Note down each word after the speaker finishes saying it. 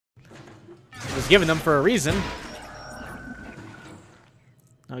I was giving them for a reason.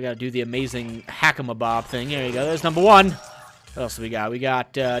 Now we gotta do the amazing hack-em-a-bob thing. Here you go. There's number 1. What else do we got? We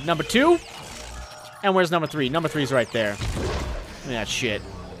got number 2. And where's number 3? Number 3's right there. Look at that shit.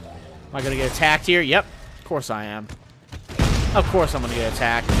 Am I gonna get attacked here? Yep. Of course I am. Of course I'm gonna get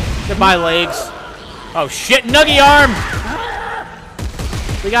attacked. Goodbye, legs. Oh shit, Nuggy arm!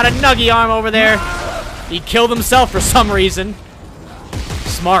 We got a Nuggy arm over there. He killed himself for some reason.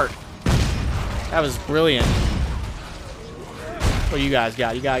 Smart. That was brilliant. What do you guys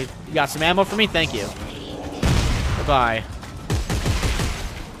got? You got some ammo for me? Thank you. Goodbye.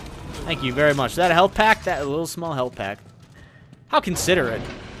 Thank you very much. Is that a health pack? That a little small health pack. How considerate.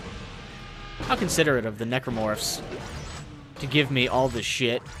 How considerate of the necromorphs to give me all this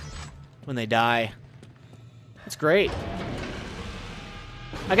shit when they die. That's great.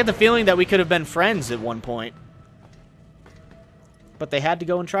 I get the feeling that we could have been friends at one point. But they had to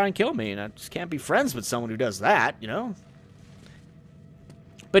go and try and kill me, and I just can't be friends with someone who does that, you know?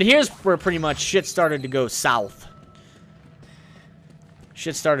 But here's where pretty much shit started to go south.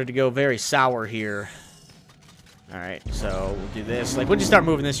 Shit started to go very sour here. Alright, so we'll do this. Like, when you start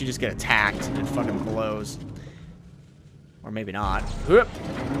moving this, you just get attacked. It fucking blows. Or maybe not.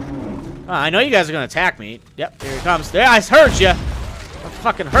 I know you guys are gonna attack me. Yep, here it comes. There, I heard you. I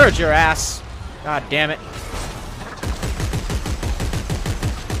fucking heard your ass. God damn it.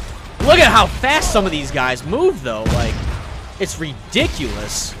 Look at how fast some of these guys move, though. Like, it's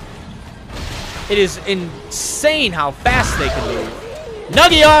ridiculous. It is insane how fast they can move.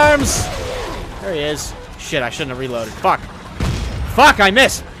 Nuggy arms! There he is. Shit, I shouldn't have reloaded. Fuck. Fuck, I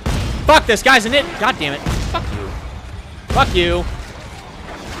missed. Fuck, this guy's an it. God damn it. Fuck you. Fuck you.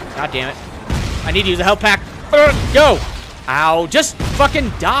 God damn it. I need to use a health pack. Go. Ow. Just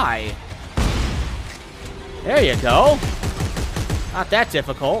fucking die. There you go. Not that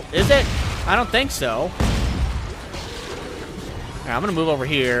difficult, is it? I don't think so. Alright, I'm gonna move over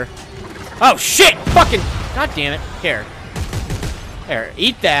here. Oh, shit! Fucking... God damn it. Here. There,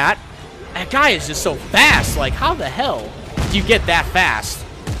 eat that. That guy is just so fast. Like, how the hell do you get that fast?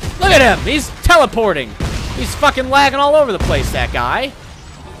 Look at him. He's teleporting. He's fucking lagging all over the place, that guy.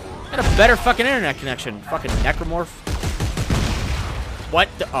 Got a better fucking internet connection. Fucking necromorph. What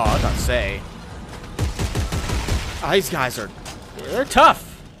the... Oh, I was about to say. Oh, these guys are... They're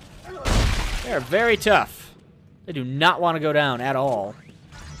tough. They're very tough. They do not want to go down at all.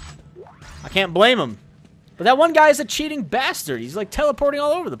 I can't blame them. But that one guy is a cheating bastard. He's like teleporting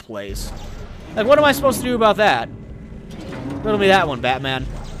all over the place. Like, what am I supposed to do about that? Riddle me that one, Batman.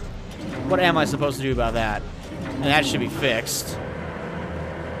 What am I supposed to do about that? And that should be fixed.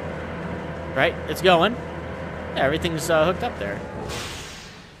 Right? It's going. Yeah, everything's hooked up there.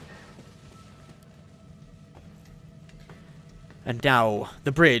 And now,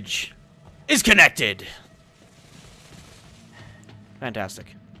 the bridge is connected.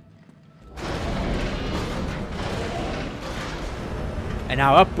 Fantastic. And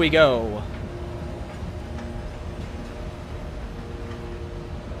now up we go.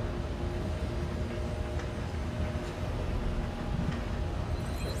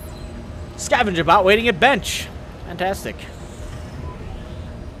 Scavenger bot waiting at bench. Fantastic.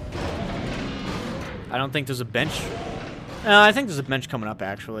 I don't think there's a bench. I think there's a bench coming up,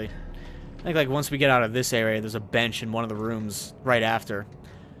 actually. I think, like, once we get out of this area, there's a bench in one of the rooms right after.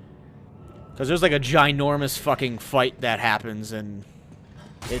 Because there's, like, a ginormous fucking fight that happens, and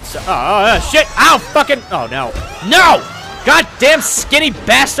it's... shit! Ow! Fucking... Oh, no. No! Goddamn skinny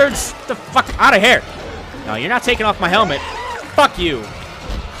bastards! Get the fuck out of here! No, you're not taking off my helmet. Fuck you.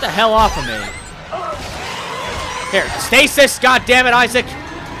 Get the hell off of me. Here, stasis, goddammit, Isaac.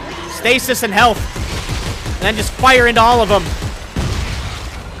 Stasis and health. And then just fire into all of them.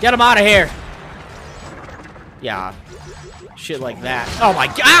 Get them out of here. Yeah. Shit like that. Oh my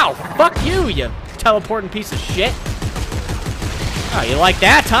god. Ow! Fuck you, you teleporting piece of shit. Oh, you like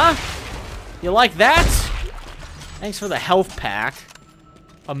that, huh? You like that? Thanks for the health pack.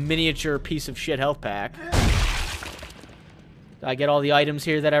 A miniature piece of shit health pack. Did I get all the items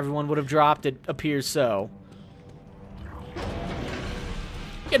here that everyone would have dropped? It appears so.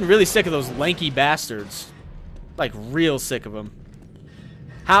 Getting really sick of those lanky bastards. Like, real sick of them.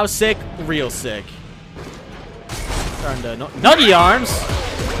 How sick? Real sick. Starting to... Nuggy arms!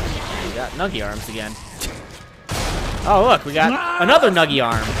 We got Nuggy arms again. Oh, look, we got another Nuggy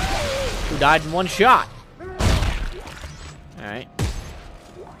arm. Who died in one shot. Alright.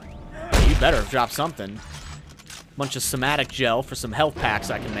 You better have dropped something. Bunch of somatic gel for some health packs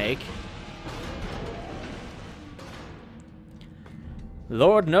I can make.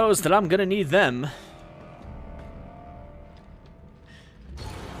 Lord knows that I'm gonna need them.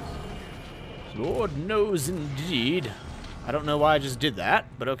 Lord knows indeed. I don't know why I just did that,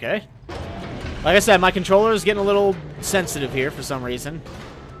 but okay. Like I said, my controller is getting a little sensitive here for some reason.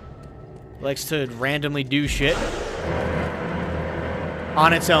 Likes to randomly do shit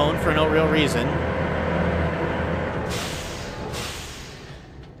on its own for no real reason.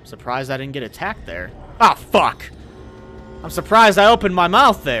 Surprised I didn't get attacked there. Ah, fuck! I'm surprised I opened my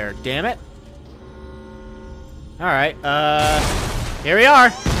mouth there, damn it. Alright, here we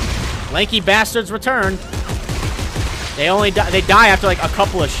are. Lanky bastards return. They die after like a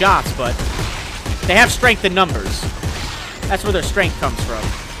couple of shots, but they have strength in numbers. That's where their strength comes from.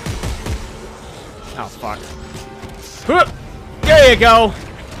 Oh, fuck. There you go.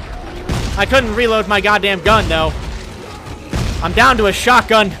 I couldn't reload my goddamn gun, though. I'm down to a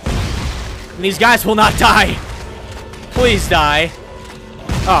shotgun, and these guys will not die. Please die.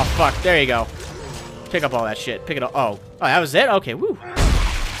 Oh, fuck. There you go. Pick up all that shit. Pick it up. Oh, that was it? Okay, woo.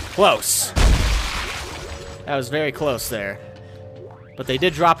 Close. That was very close there. But they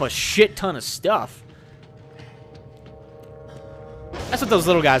did drop a shit ton of stuff. That's what those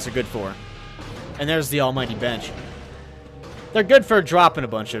little guys are good for. And there's the almighty bench. They're good for dropping a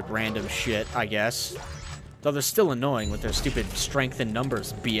bunch of random shit, I guess. Though they're still annoying with their stupid strength and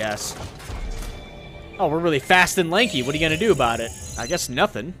numbers BS. Oh, we're really fast and lanky. What are you gonna do about it? I guess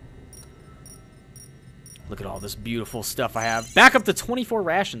nothing. Look at all this beautiful stuff I have. Back up to 24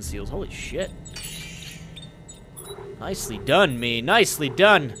 ration seals. Holy shit. Nicely done, me. Nicely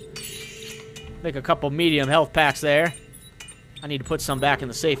done. Make a couple medium health packs there. I need to put some back in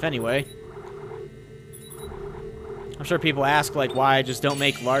the safe anyway. I'm sure people ask, like, why I just don't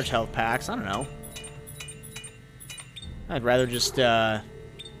make large health packs. I don't know. I'd rather just,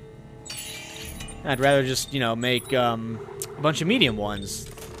 you know, make, a bunch of medium ones.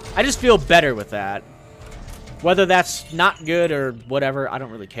 I just feel better with that. Whether that's not good or whatever, I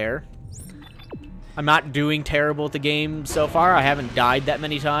don't really care. I'm not doing terrible at the game so far. I haven't died that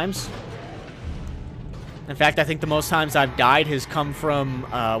many times. In fact, I think the most times I've died has come from,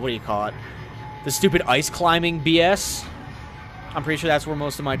 what do you call it? The stupid ice climbing BS. I'm pretty sure that's where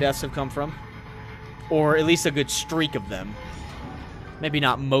most of my deaths have come from. Or at least a good streak of them. Maybe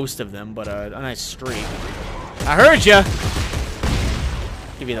not most of them, but a nice streak. I heard ya!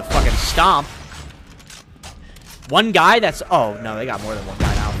 Give you the fucking stomp. One guy that's... Oh, no, they got more than one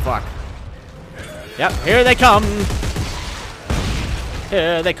guy now. Fuck. Yep, here they come.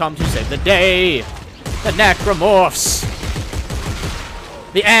 Here they come to save the day. The necromorphs.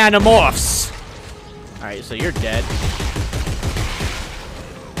 The animorphs. Alright, so you're dead.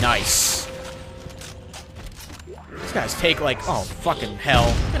 Nice. These guys take like... Oh, fucking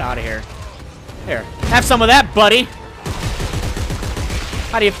hell. Get out of here. Here, have some of that, buddy.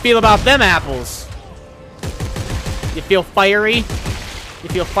 How do you feel about them apples? You feel fiery? You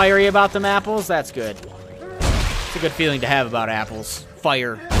feel fiery about them apples? That's good. It's a good feeling to have about apples.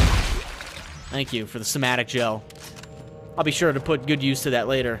 Fire. Thank you for the somatic gel. I'll be sure to put good use to that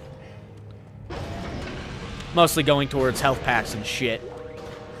later. Mostly going towards health packs and shit.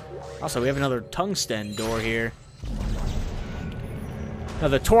 Also, we have another tungsten door here.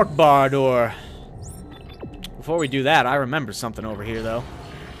 Another torque bar door. Before we do that, I remember something over here, though.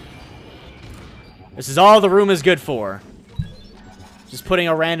 This is all the room is good for. Just putting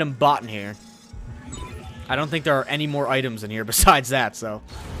a random bot in here. I don't think there are any more items in here besides that, so.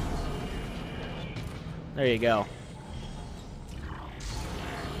 There you go.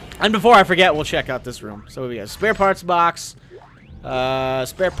 And before I forget, we'll check out this room. So we got a spare parts box.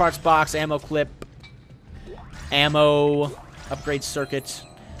 Spare parts box, ammo clip. Ammo. Upgrade circuit.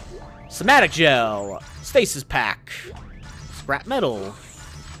 Somatic gel. Stasis pack. Scrap metal.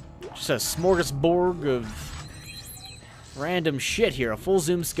 Just a smorgasbord of random shit here. A full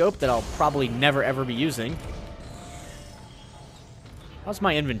zoom scope that I'll probably never ever be using. How's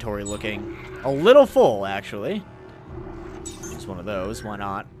my inventory looking? A little full, actually. Just one of those. Why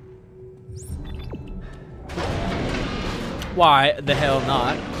not? Why the hell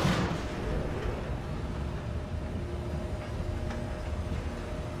not?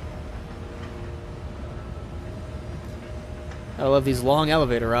 I love these long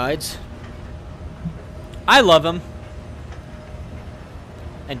elevator rides. I love them.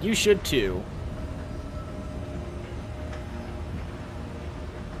 And you should too.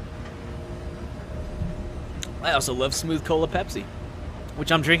 I also love smooth cola Pepsi,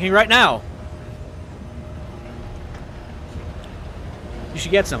 which I'm drinking right now. You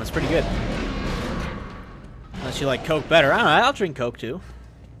should get some. It's pretty good. Unless you like Coke better. I don't know. I'll drink Coke too.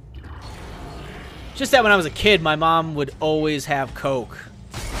 Just that when I was a kid, my mom would always have Coke.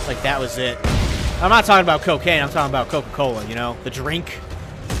 Like, that was it. I'm not talking about cocaine. I'm talking about Coca-Cola, you know? The drink.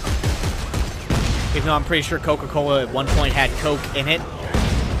 Even though I'm pretty sure Coca-Cola at one point had Coke in it.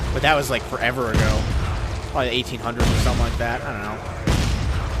 But that was like forever ago. Probably the 1800s or something like that. I don't know.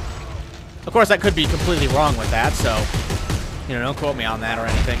 Of course, I could be completely wrong with that, so... You know, don't quote me on that or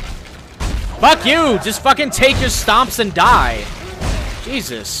anything. Fuck you! Just fucking take your stomps and die.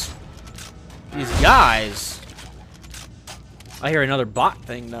 Jesus. These guys. I hear another bot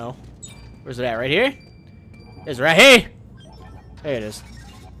thing, though. Where's it at? Right here? It's right here! There it is.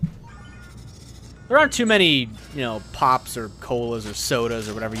 There aren't too many, you know, pops or colas or sodas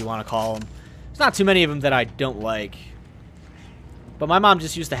or whatever you want to call them. There's not too many of them that I don't like. But my mom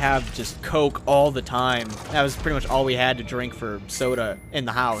just used to have just Coke all the time. That was pretty much all we had to drink for soda in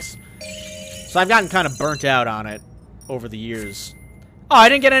the house. So I've gotten kind of burnt out on it over the years. Oh, I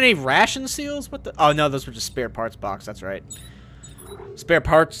didn't get any ration seals? What the? Oh, no, those were just spare parts box. That's right. Spare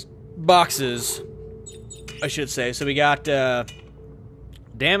parts boxes, I should say. So we got...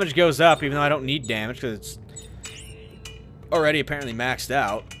 damage goes up, even though I don't need damage, because it's already apparently maxed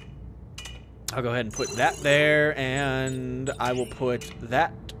out. I'll go ahead and put that there, and I will put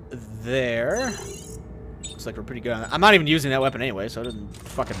that there. Looks like we're pretty good on that. I'm not even using that weapon anyway, so it doesn't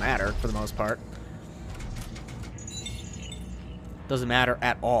fucking matter for the most part. Doesn't matter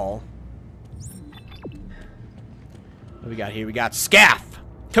at all. What do we got here? We got Scaff!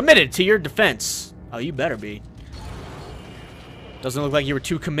 Committed to your defense. Oh, you better be. Doesn't look like you were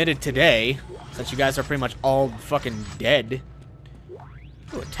too committed today, since you guys are pretty much all fucking dead.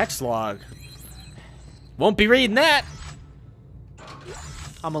 Ooh, a text log. Won't be reading that.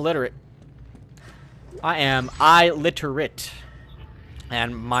 I'm illiterate. I am illiterate.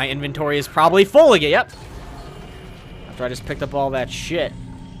 And my inventory is probably full again. Yep. After I just picked up all that shit.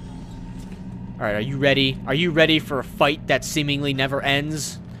 Alright, are you ready? Are you ready for a fight that seemingly never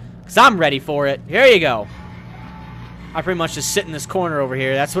ends? Because I'm ready for it. Here you go. I pretty much just sit in this corner over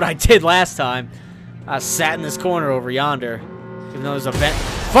here. That's what I did last time. I sat in this corner over yonder. Even though there's a vent.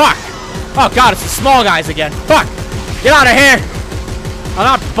 Fuck! Oh god, it's the small guys again. Fuck! Get out of here! I'm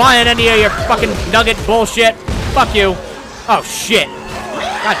not buying any of your fucking nugget bullshit. Fuck you. Oh shit.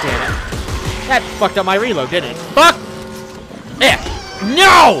 God damn it. That fucked up my reload, didn't it? Fuck! Yeah.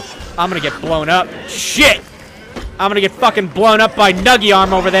 No! I'm gonna get blown up. Shit! I'm gonna get fucking blown up by Nuggy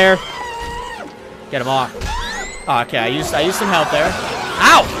Arm over there. Get him off. Oh, okay, I used some help there.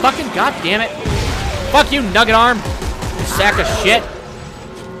 Ow! Fucking goddamn it! Fuck you, Nugget Arm! You sack of shit!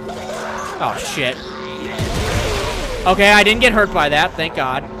 Oh shit! Okay, I didn't get hurt by that. Thank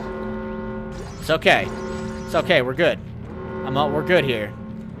God. It's okay. It's okay. We're good. We're good here.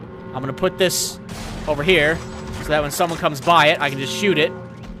 I'm gonna put this over here so that when someone comes by it, I can just shoot it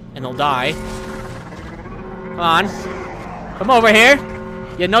and they'll die. Come on, come over here.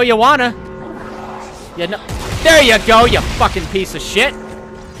 You know you wanna. You know. There you go, you fucking piece of shit.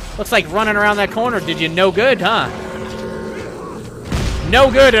 Looks like running around that corner did you no good, huh? No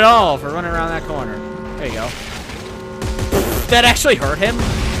good at all for running around that corner. There you go. That actually hurt him?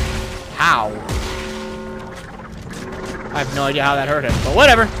 How? I have no idea how that hurt him, but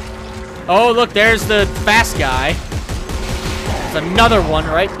whatever. Oh, look, there's the fast guy. There's another one,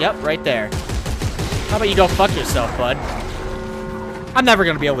 right? Yep, right there. How about you go fuck yourself, bud? I'm never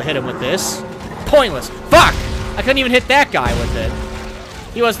gonna be able to hit him with this. Pointless. Fuck! I couldn't even hit that guy with it.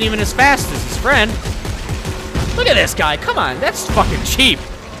 He wasn't even as fast as his friend. Look at this guy. Come on. That's fucking cheap.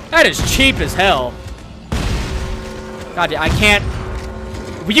 That is cheap as hell. God, I can't...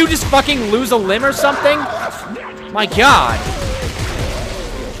 Will you just fucking lose a limb or something? My God.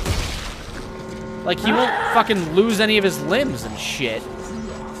 Like, he won't fucking lose any of his limbs and shit.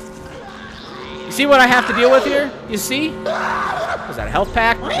 You see what I have to deal with here? You see? Was that a health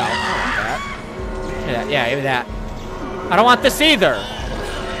pack? No, I don't want that. Yeah, give me that. I don't want this either.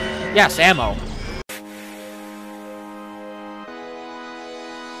 Yes, ammo.